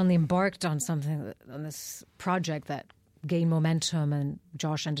then we suddenly embarked on this project that gained momentum, and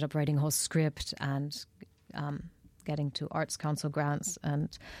Josh ended up writing a whole script and getting to Arts Council grants.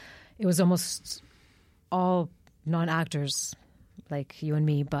 And it was almost all non-actors like you and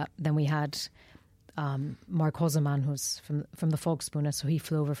me, but then we had Mark Hosemann, who's from the Volksbühne, so he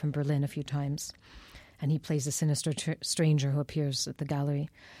flew over from Berlin a few times, and he plays a sinister stranger who appears at the gallery.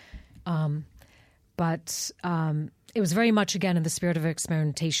 But it was very much, again, in the spirit of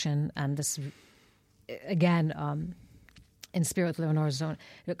experimentation, and this, again, in spirit with Leonora's own,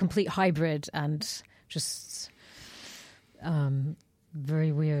 a complete hybrid and just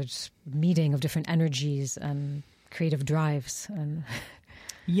very weird meeting of different energies and creative drives. And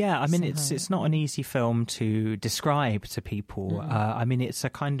yeah, I mean, it's not an easy film to describe to people. Mm-hmm. I mean, it's a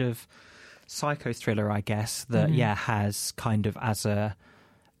kind of psycho thriller, I guess, that has kind of as a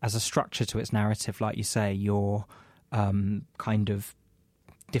structure to its narrative, like you say, your kind of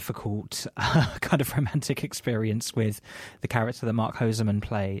difficult kind of romantic experience with the character that Mark Hosemann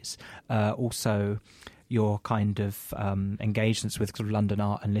plays. Also, your kind of engagements with sort of London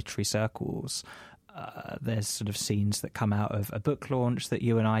art and literary circles. There's sort of scenes that come out of a book launch that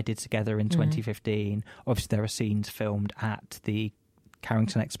you and I did together in 2015. Obviously, there are scenes filmed at the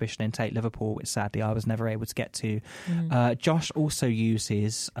Carrington exhibition in Tate, Liverpool, which sadly I was never able to get to. Josh also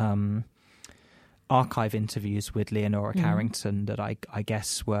uses archive interviews with Leonora Carrington that I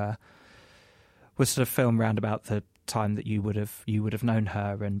guess were sort of filmed around about the time that you would have known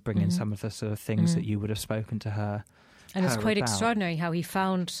her, and bring in some of the sort of things that you would have spoken to her. And it's quite about. Extraordinary how he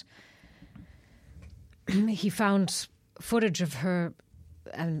found footage of her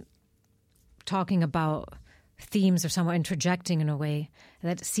and talking about themes or somehow interjecting in a way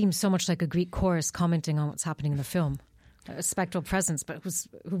that seems so much like a Greek chorus commenting on what's happening in the film. A spectral presence, but who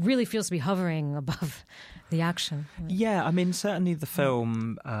really feels to be hovering above the action. Yeah, I mean, certainly the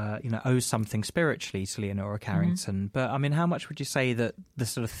film, owes something spiritually to Leonora Carrington. But I mean, how much would you say that the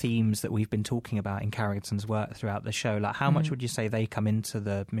sort of themes that we've been talking about in Carrington's work throughout the show, like how much would you say they come into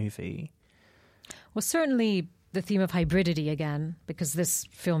the movie? Well, certainly the theme of hybridity again, because this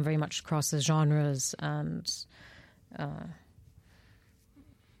film very much crosses genres and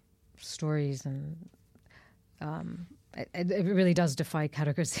stories, and it really does defy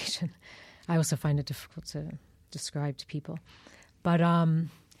categorization. I also find it difficult to describe to people, but and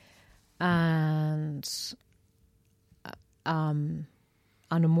on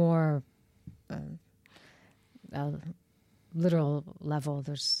a more literal level,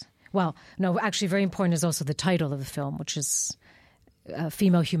 actually very important is also the title of the film, which is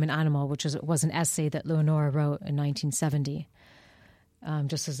Female Human Animal, which was an essay that Leonora wrote in 1970.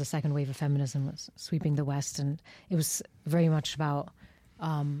 Just as the second wave of feminism was sweeping the West. And it was very much about,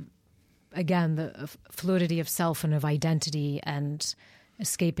 again, the fluidity of self and of identity, and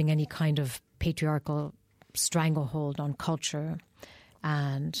escaping any kind of patriarchal stranglehold on culture,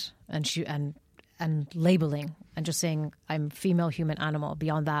 and labeling, and just saying, I'm female, human, animal.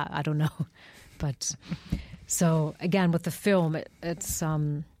 Beyond that, I don't know. But so, again, with the film,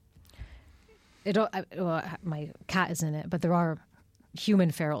 my cat is in it, but there are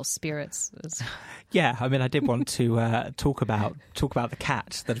human feral spirits. Yeah, I mean, I did want to talk about the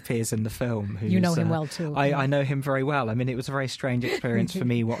cat that appears in the film. You know him well too. I know him very well. I mean, it was a very strange experience for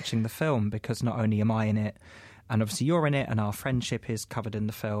me watching the film, because not only am I in it, and obviously you're in it, and our friendship is covered in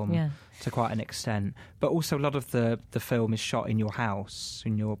the film to quite an extent, but also a lot of the film is shot in your house,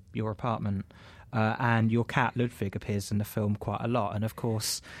 in your apartment. And your cat Ludwig appears in the film quite a lot, and of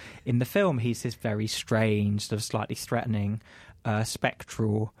course in the film he's this very strange, sort of slightly threatening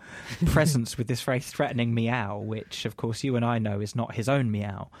spectral presence with this very threatening meow, which of course you and I know is not his own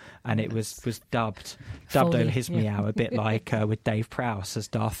meow, and it was dubbed Foley, over his meow a bit like with Dave Prowse as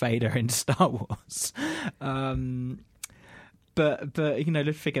Darth Vader in Star Wars. But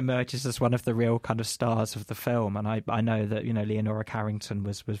Ludwig emerges as one of the real kind of stars of the film, and I know that Leonora Carrington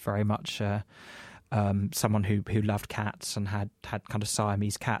was very much someone who loved cats and had kind of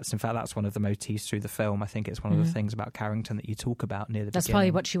Siamese cats. In fact, that's one of the motifs through the film. I think it's one of the things about Carrington that you talk about near the beginning. That's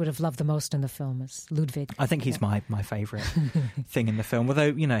probably what she would have loved the most in the film, is Ludwig. I think he's my favourite thing in the film,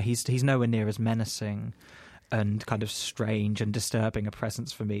 although he's nowhere near as menacing and kind of strange and disturbing a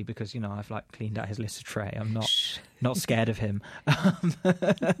presence for me, because I've cleaned out his litter tray. I'm not scared of him.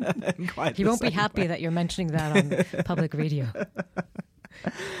 He won't be happy that you're mentioning that on public radio.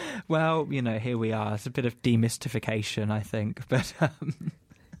 Well, here we are. It's a bit of demystification, I think, but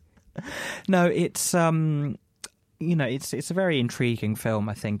No, it's it's a very intriguing film,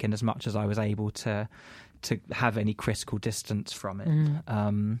 I think, in as much as I was able to have any critical distance from it.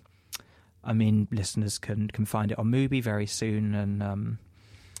 I mean, listeners can find it on Mubi very soon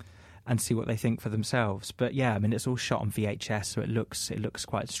and see what they think for themselves. But yeah, I mean, it's all shot on VHS, so it looks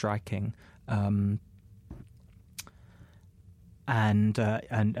quite striking. And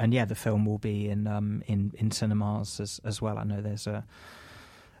yeah, the film will be in cinemas as well. I know there's a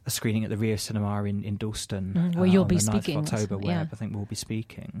screening at the Rio Cinema in Dalston, where you'll on be the 9th speaking. of October, where Yeah. I think we'll be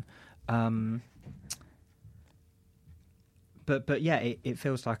speaking. But yeah, it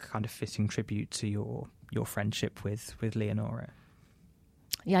feels like a kind of fitting tribute to your friendship with Leonora.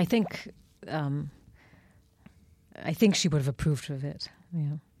 Yeah, I think she would have approved of it.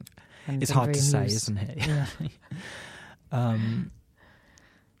 Yeah, and It's been hard very to say, amused. isn't it? Yeah.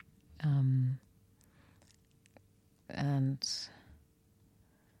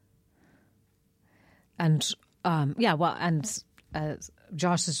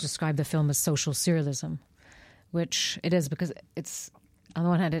 Josh has described the film as social surrealism, which it is, because it's, on the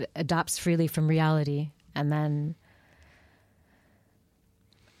one hand, it adapts freely from reality, and then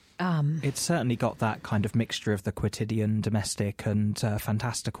it's certainly got that kind of mixture of the quotidian, domestic, and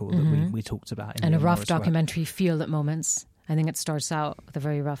fantastical that we talked about. In and a rough Leonora's work. documentary feel at moments. I think it starts out with a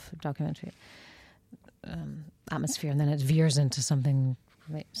very rough documentary atmosphere, and then it veers into something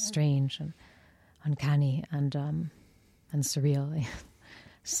strange and uncanny and surreal.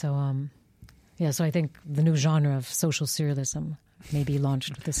 So so I think the new genre of social surrealism may be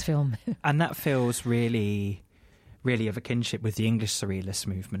launched with this film. And that feels really of a kinship with the English surrealist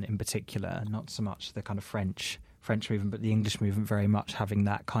movement in particular, not so much the kind of French movement, but the English movement very much having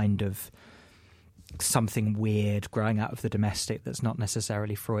that kind of something weird growing out of the domestic that's not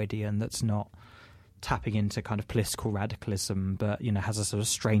necessarily Freudian, that's not tapping into kind of political radicalism, but has a sort of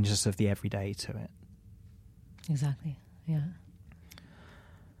strangeness of the everyday to it. Exactly. Yeah.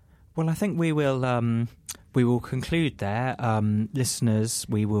 Well, I think we will conclude there. Listeners,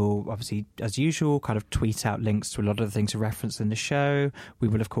 we will obviously, as usual, kind of tweet out links to a lot of the things referenced in the show. We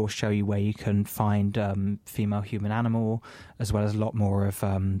will, of course, show you where you can find Female Human Animal, as well as a lot more of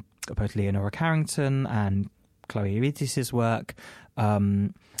both Leonora Carrington and Chloe Aridis' work.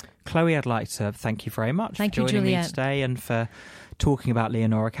 Chloe, I'd like to thank you very much for joining me today and for talking about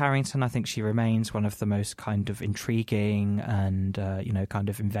Leonora Carrington. I think she remains one of the most kind of intriguing and kind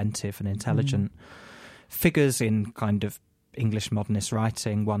of inventive and intelligent figures in kind of English modernist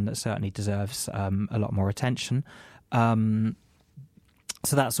writing, one that certainly deserves a lot more attention.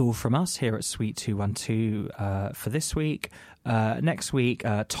 So that's all from us here at Suite 212 for this week. Next week,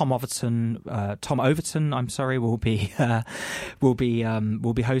 Tom Overton, will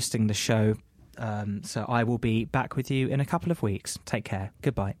be hosting the show. So I will be back with you in a couple of weeks. Take care.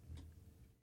 Goodbye.